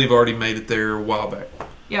Link, I believe, already made it there a while back.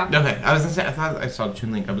 Yeah. Okay, I was gonna say I thought I saw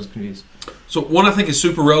Toon Link. I was confused. So one I think is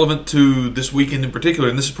super relevant to this weekend in particular,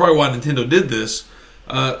 and this is probably why Nintendo did this.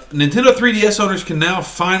 Nintendo 3DS owners can now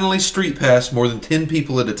finally Street Pass more than 10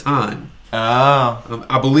 people at a time. Oh.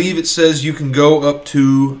 I believe it says you can go up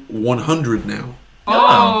to 100 now.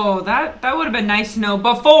 Oh, that would have been nice to know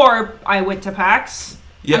before I went to PAX.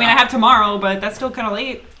 Yeah. I mean, I have tomorrow, but that's still kind of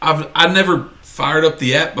late. I've never fired up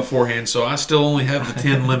the app beforehand, so I still only have the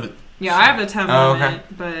 10 limit. Yeah, I have the 10 Oh, limit, okay.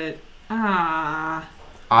 but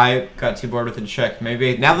I got too bored with the check.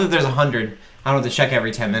 Maybe now that there's 100, I don't have to check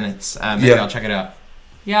every 10 minutes. Maybe I'll check it out.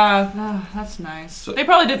 yeah, that's nice. They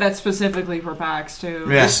probably did that specifically for PAX too.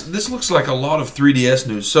 Yeah. This looks like a lot of 3DS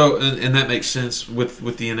news, so and that makes sense with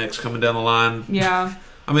the NX coming down the line. Yeah.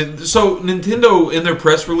 I mean, so Nintendo in their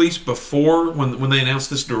press release before when they announced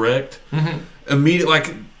this direct,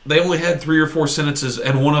 immediately they only had 3 or 4 sentences,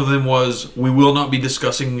 and one of them was, "We will not be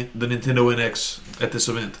discussing the Nintendo NX at this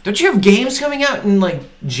event." Don't you have games coming out in like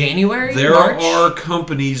January? There March? are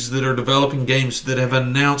companies that are developing games that have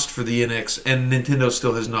announced for the NX, and Nintendo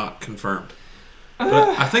still has not confirmed.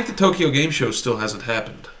 But I think the Tokyo Game Show still hasn't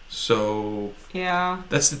happened, so Yeah.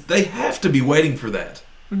 they have to be waiting for that.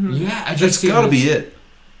 Yeah, I That's just got to be it,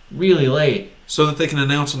 really late. so that they can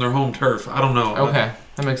announce on their home turf. I don't know. Okay,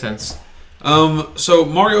 that makes sense. So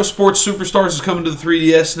Mario Sports Superstars is coming to the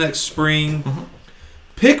 3DS next spring.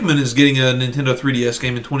 Pikmin is getting a Nintendo 3DS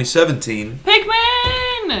game in 2017.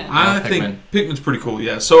 Pikmin! I Pikmin. think Pikmin's pretty cool.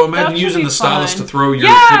 Yeah. So imagine That should using be the stylus fun. to throw your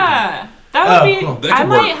Pikmin. Yeah! That would be. cool. That I could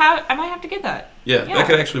might work. have to get that. Yeah, Yeah. that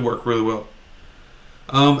could actually work really well.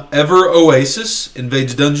 Ever Oasis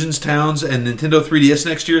invades dungeons, towns, and Nintendo 3DS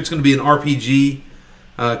next year. It's going to be an RPG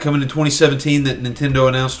coming in 2017 that Nintendo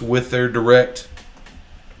announced with their Direct.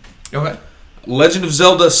 Okay. Legend of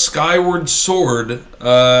Zelda Skyward Sword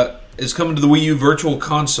is coming to the Wii U Virtual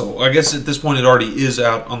Console. I guess at this point it already is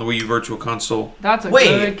out on the Wii U Virtual Console, That's a Wait.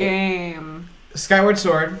 good game. Skyward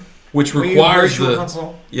Sword. which Wii U requires Virtual the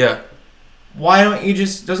console. yeah Why don't you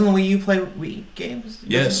just? Doesn't the Wii U play Wii games?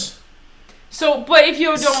 yes. So, but if you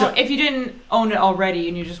don't, So- if you didn't own it already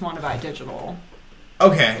and you just want to buy digital,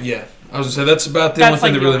 Okay, Yeah, I was gonna say that's about the only that's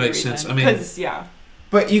thing like that really the only makes sense. reason. I mean, 'Cause, yeah.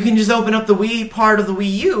 but you can just open up the Wii part of the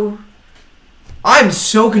Wii U. I'm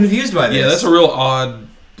so confused by this. yeah, that's a real odd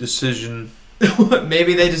decision.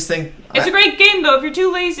 Maybe they just think It's a great game though. If you're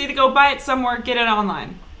too lazy to go buy it somewhere, get it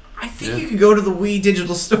online. I think Yeah. you could go to the Wii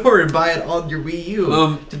digital store and buy it on your Wii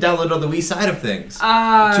U to download on the Wii side of things. To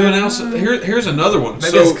announce here's another one.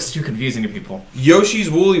 Maybe So it's too confusing to people. Yoshi's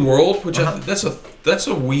Woolly World, which Uh-huh. that's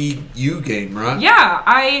a Wii U game, right? Yeah,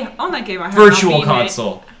 I own that game. I have not Virtual beaten it.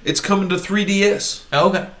 console. It's coming to 3DS. Oh,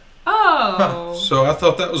 okay. Oh. So I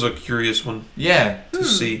thought that was a curious one Yeah. to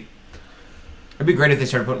see. It'd be great if they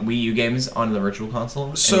started putting Wii U games onto the Virtual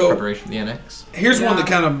Console So- in preparation for the NX. Here's one Yeah. that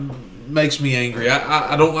kind of makes me angry.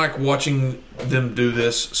 I don't like watching them do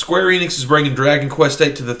this. Square Enix is bringing Dragon Quest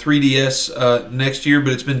VIII to the 3DS next year,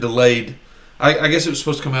 but it's been delayed. I guess it was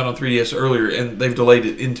supposed to come out on 3DS earlier, and they've delayed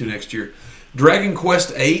it into next year. Dragon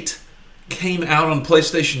Quest VIII came out on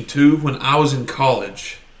PlayStation 2 when I was in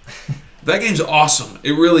college. That game's awesome.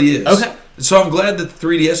 It really is. Okay. So I'm glad that the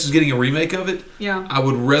 3DS is getting a remake of it. Yeah, I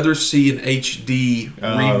would rather see an HD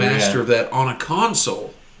remaster yeah. of that on a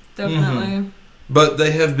console. definitely. But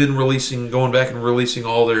they have been going back and releasing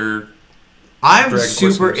all their. I'm Dragon Quest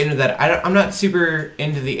super games. into that. I'm not super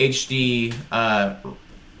into the HD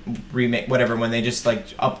remake, whatever, when they just like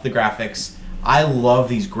up the graphics. I love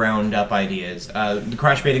these ground up ideas. The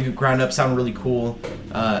Crash Bandicoot ground up sound really cool.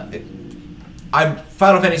 I'm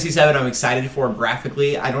Final Fantasy VII. I'm excited for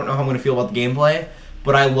graphically. I don't know how I'm going to feel about the gameplay,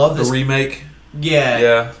 but I love The this. remake. Yeah,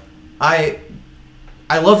 Yeah.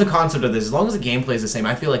 I love the concept of this. As long as the gameplay is the same,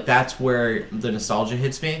 I feel like that's where the nostalgia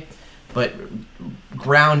hits me. But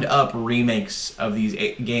ground up remakes of these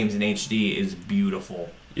games in HD is beautiful.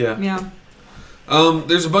 Yeah. Yeah.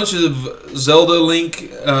 There's a bunch of Zelda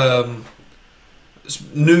Link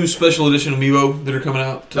new special edition amiibo that are coming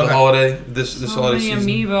out to the Okay. holiday this So holiday many season.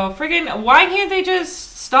 amiibo. Friggin', why can't they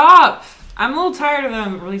just stop? I'm a little tired of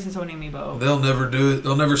them releasing so many amiibo. They'll never do it.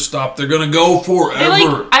 They'll never stop. They're gonna go forever. They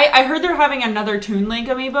like, I heard they're having another Toon Link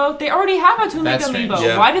amiibo. They already have a Toon Link That's strange. amiibo.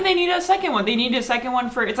 Yeah. Why do they need a second one? They need a second one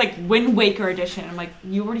for, it's like Wind Waker edition. I'm like,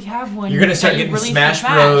 you already have one. You're gonna start that you getting released Smash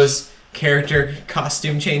in Bros. character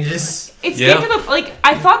costume changes. It's Yeah. getting to the like.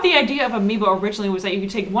 I thought the idea of Amiibo originally was that you could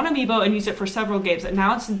take one Amiibo and use it for several games, and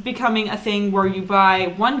now it's becoming a thing where you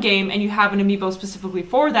buy one game and you have an Amiibo specifically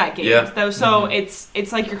for that game. Yeah. So it's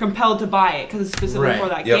like you're compelled to buy it because it's specifically Right. for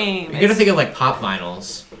that Yep. game. You gotta think of like pop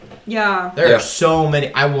vinyls. Yeah. There Yeah. are so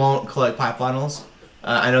many. I won't collect pop vinyls.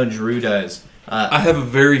 I know Drew does. I have a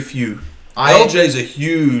very few. I LJ's a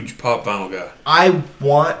huge pop vinyl guy. I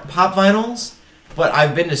want pop vinyls, but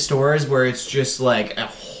I've been to stores where it's just like a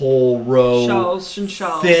whole row Shelves and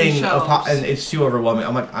shelves thing and of pop, shelves. and it's too overwhelming.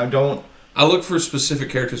 I'm like, I don't. I look for specific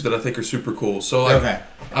characters that I think are super cool. So like, Okay.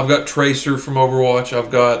 I've got Tracer from Overwatch. I've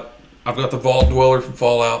got the Vault Dweller from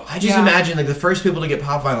Fallout. I just Yeah. imagine like the first people to get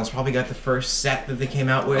pop vinyls probably got the first set that they came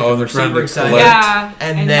out with. Oh, and they're were trying super to excited. collect. Yeah.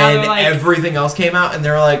 And now then they're like, everything else came out, and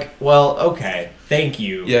they're like, "Well, okay, thank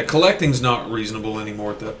you." Yeah, collecting's not reasonable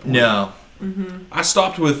anymore at that point. No. I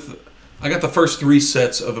stopped with. I got the first 3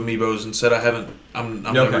 sets of Amiibos and said I'm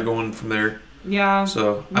Okay. never going from there. yeah.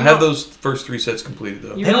 So I You have know- those first 3 sets completed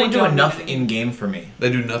though. You They really don't do don't enough need- in game for me. They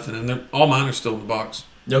do nothing, and all mine are still in the box,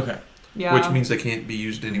 Okay. Yeah. which means they can't be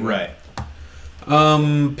used anyway. Right.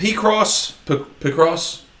 Picross.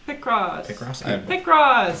 Picross. Picross.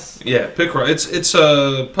 Picross. Yeah, Picross. It's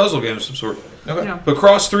a puzzle game of some sort. Okay. Yeah.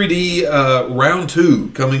 Picross 3D Round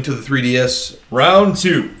 2 coming to the 3DS. Round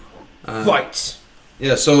 2. Uh, Fight.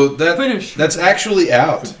 Yeah, so Finish. that's actually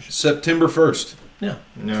out September 1st Yeah.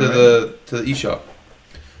 No, to the eShop.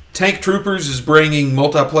 Tank Troopers is bringing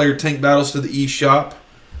multiplayer tank battles to the eShop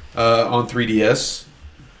on 3DS.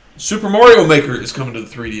 Super Mario Maker is coming to the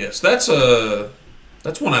 3DS.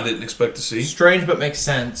 That's one I didn't expect to see. Strange, but makes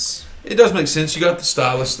sense. It does make sense. You got the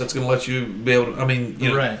stylus that's going to let you be able to. I mean, you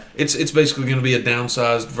know, Right. it's basically going to be a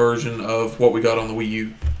downsized version of what we got on the Wii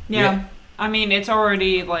U. Yeah. Yeah. I mean, it's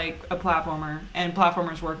already like a platformer, and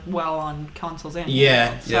platformers work well on consoles and Yeah.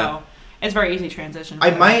 handhelds, so Yeah. it's very easy transition. I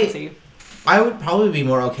from might- that to see. I would probably be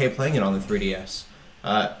more okay playing it on the 3DS.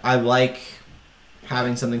 I like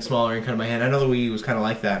having something smaller in kind of my hand. I know the Wii U was kind of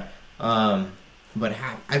like that. But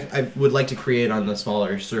I would like to create on the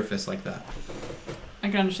smaller surface like that. I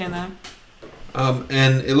can understand that.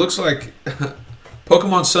 And it looks like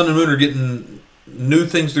Pokemon Sun and Moon are getting new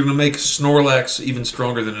things. They're going to make Snorlax even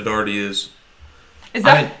stronger than it already is. Is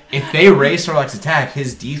that I mean, if they raise Snorlax's attack,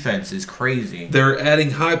 his defense is crazy. They're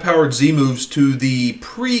adding high-powered Z moves to the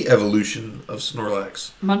pre-evolution of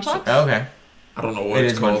Snorlax. Munchlax? Okay. I don't know what It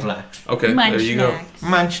it's is called. Munchlax. Okay, there you go.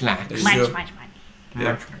 Munchlax. There you go.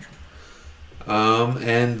 Yeah. Munch.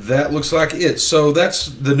 And that looks like it. So that's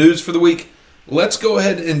the news for the week. Let's go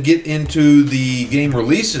ahead and get into the game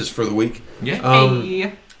releases for the week. Yeah.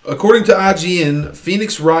 Hey. According to IGN,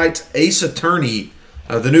 Phoenix Wright Ace Attorney,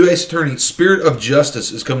 the new Ace Attorney, Spirit of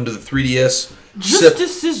Justice, is coming to the 3DS.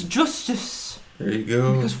 Justice is justice. There you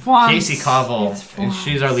go. Because France Casey Covell, is and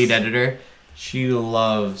she's our lead editor. She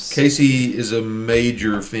loves. Casey is a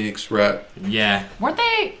major Phoenix Wright. Yeah.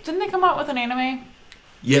 Didn't they come out with an anime?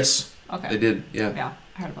 Yes, Okay. they did. Yeah. Yeah,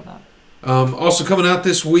 I heard about that. Also coming out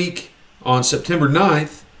this week on September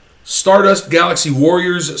 9th, Stardust Galaxy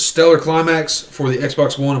Warriors Stellar Climax for the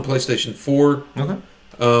Xbox One and PlayStation 4.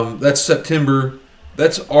 Okay. That's September.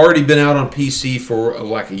 That's already been out on PC for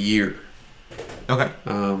like a year. Okay.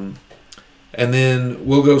 And then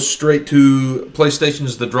we'll go straight to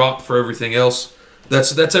PlayStation's The Drop for everything else.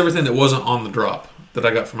 That's everything that wasn't on the drop that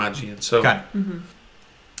I got from IGN. So Okay.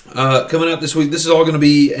 coming out this week, this is all going to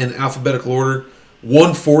be in alphabetical order.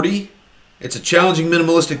 140. It's a challenging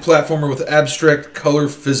minimalistic platformer with abstract color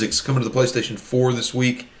physics coming to the PlayStation 4 this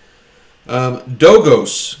week.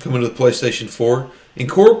 Dogos coming to the PlayStation 4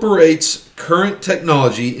 incorporates current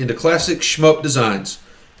technology into classic shmup designs.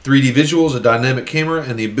 3D visuals, a dynamic camera,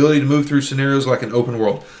 and the ability to move through scenarios like an open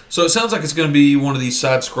world. So it sounds like it's going to be one of these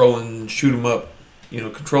side-scrolling shoot 'em up. You know,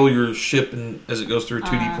 control your ship and as it goes through a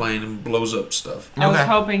 2D plane and blows up stuff. I was Okay.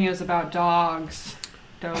 hoping it was about dogs.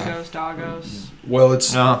 Doggos. Well,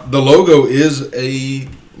 it's No. the logo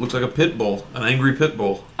looks like a pit bull, an angry pit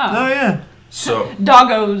bull. Oh. yeah. So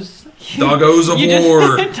Doggos. Doggos of You just- war.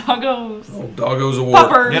 Doggos. Oh, Doggos of war.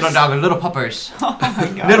 Puppers. Little dog, little puppers. Oh my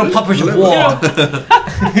god. Little puppers of Little- war.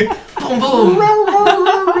 Boom, boom.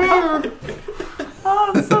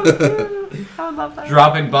 Oh, that's so cute. I would love that.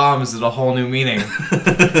 Dropping bombs is a whole new meaning.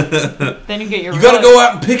 Then you get your. You gotta go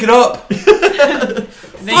out and pick it up.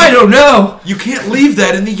 Then I you don't know. You can't leave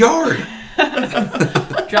that in the yard.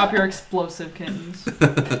 drop your explosive kittens.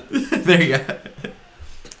 There you go.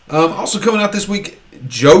 Also coming out this week,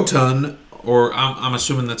 Jotun, or I'm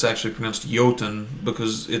assuming that's actually pronounced Jotun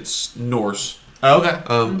because it's Norse. Okay.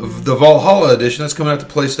 The Valhalla edition, that's coming out to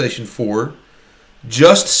PlayStation 4.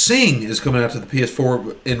 Just Sing is coming out to the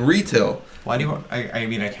PS4 in retail. Why do you want? I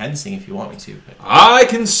mean, I can sing if you want me to. But I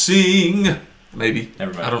can sing. Maybe.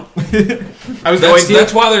 Never mind. I don't. I was going to.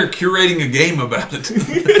 That's why they're curating a game about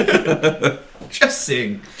it. Just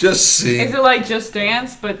sing. Just Sing. Is it like Just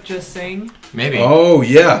Dance, but just sing? Maybe. Oh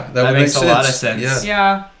yeah, that would makes make a lot of sense. sense.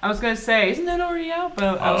 Yeah. Yeah, I was gonna say, isn't that already out?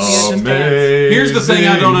 But I was Oh, thinking Just Dance. Here's the thing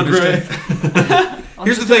I don't understand.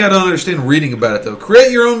 Here's the thing I don't understand reading about it though.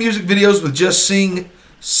 Create your own music videos with Just Sing.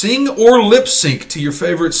 Sing or lip sync to your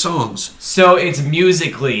favorite songs. So it's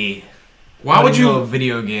Musically. Why would a you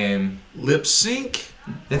video game? lip sync?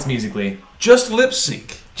 That's Musically. Just lip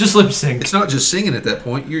sync. Just lip sync. It's not just singing at that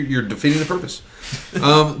point. You're defeating the purpose.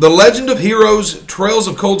 The Legend of Heroes: Trails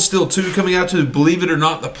of Cold Steel 2 coming out to, believe it or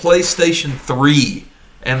not, the PlayStation 3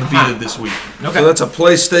 and the Vita this week. Okay. So that's a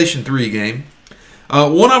PlayStation 3 game.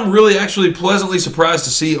 One I'm really actually pleasantly surprised to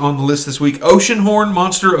see on the list this week, Oceanhorn: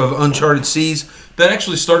 Monster of Uncharted Seas. That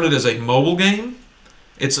actually started as a mobile game.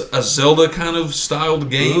 It's a Zelda kind of styled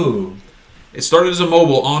game. Ooh. It started as a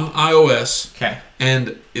mobile on iOS Okay.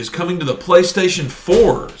 and is coming to the PlayStation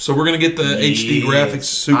 4. So we're going to get the HD graphics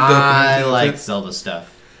souped up. and I everything like that. Zelda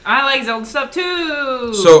stuff. I like Zelda stuff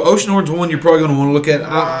too. So Oceanhorn's one you're probably going to want to look at.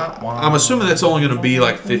 I'm assuming that's only going to be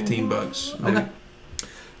like $15, maybe. Okay.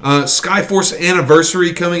 Skyforce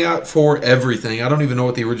Anniversary coming out for everything. I don't even know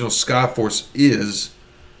what the original Skyforce is.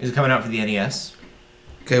 Is it coming out for the NES?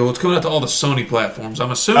 Okay, well, It's coming out to all the Sony platforms.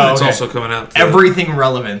 I'm assuming Oh, it's okay. also coming out to Everything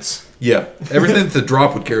relevant. yeah, everything that the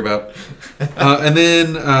drop would care about. And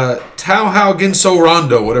then Tao Hao Ginso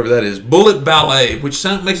Rondo, whatever that is. Bullet Ballet, which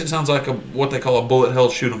makes it sound like what they call a bullet hell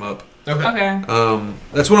shoot 'em up. Okay.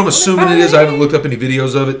 That's what I'm assuming it is. I haven't looked up any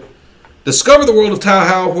videos of it. Discover the world of Tao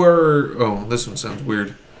Hao, where... Oh, this one sounds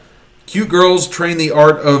weird. Cute girls train the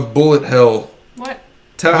art of bullet hell. What?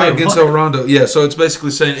 Tao Hao Wait, Ginso what? Rondo. Yeah, so it's basically...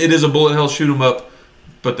 Basically saying it is a bullet hell shoot 'em up,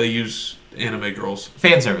 but they use anime girls.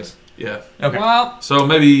 Fan service. Yeah. Okay. Well, So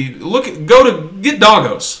maybe get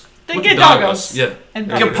Doggos. then Look get at Doggos. Yeah. And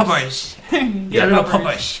There Get it is. puppers. Get Get little puppers.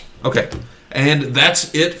 puppers. Okay. And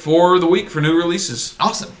that's it for the week for new releases.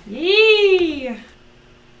 Awesome. Yee.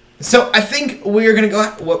 So I think we're gonna go.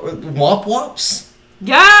 What Wop Wops?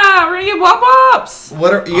 Yeah, we're gonna get Wop Wops.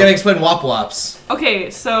 What are you gonna explain Wop Wops? Okay,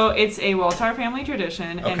 so it's a Waltar family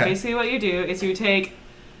tradition, and Okay. basically what you do is you take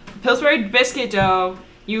Pillsbury biscuit dough,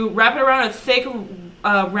 you wrap it around a thick,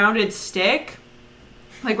 rounded stick,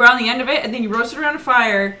 like around the end of it, and then you roast it around a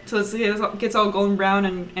fire till it gets all golden brown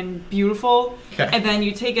and beautiful. Okay. And then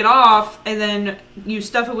you take it off, and then you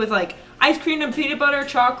stuff it with like ice cream and peanut butter,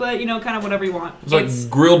 chocolate, kind of whatever you want. It's like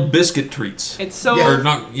grilled biscuit treats. It's so Yeah. Or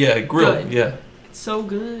not, grilled. Good. Yeah. it's so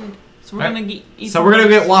good. So we're Right. gonna eat. So some we're gonna of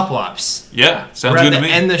get those. Wop Wops. Yeah. Sounds We're at good the to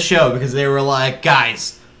me. end the show because they were like,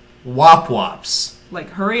 guys, Wop Wops.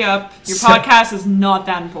 Like, hurry up! Your So- podcast is not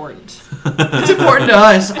that important. It's important to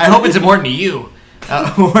us. I hope it's important to you.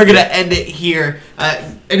 We're gonna end it here.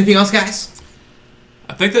 Anything else, guys?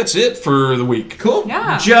 I think that's it for the week. Cool.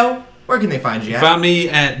 Yeah. Joe, where can they find you? You At? found me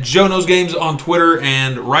at Joe Knows Games on Twitter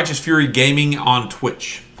and Righteous Fury Gaming on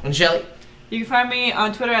Twitch. And Shelly. You can find me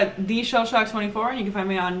on Twitter at TheShellshock24, and you can find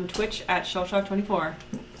me on Twitch at Shellshock24.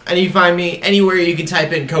 And you can find me anywhere you can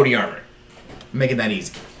type in Cody Armor. I'm making that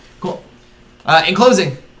easy. Cool. In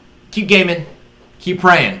closing, keep gaming, keep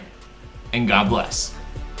praying, and God bless.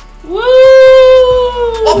 Woo!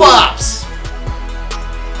 Wop Wops!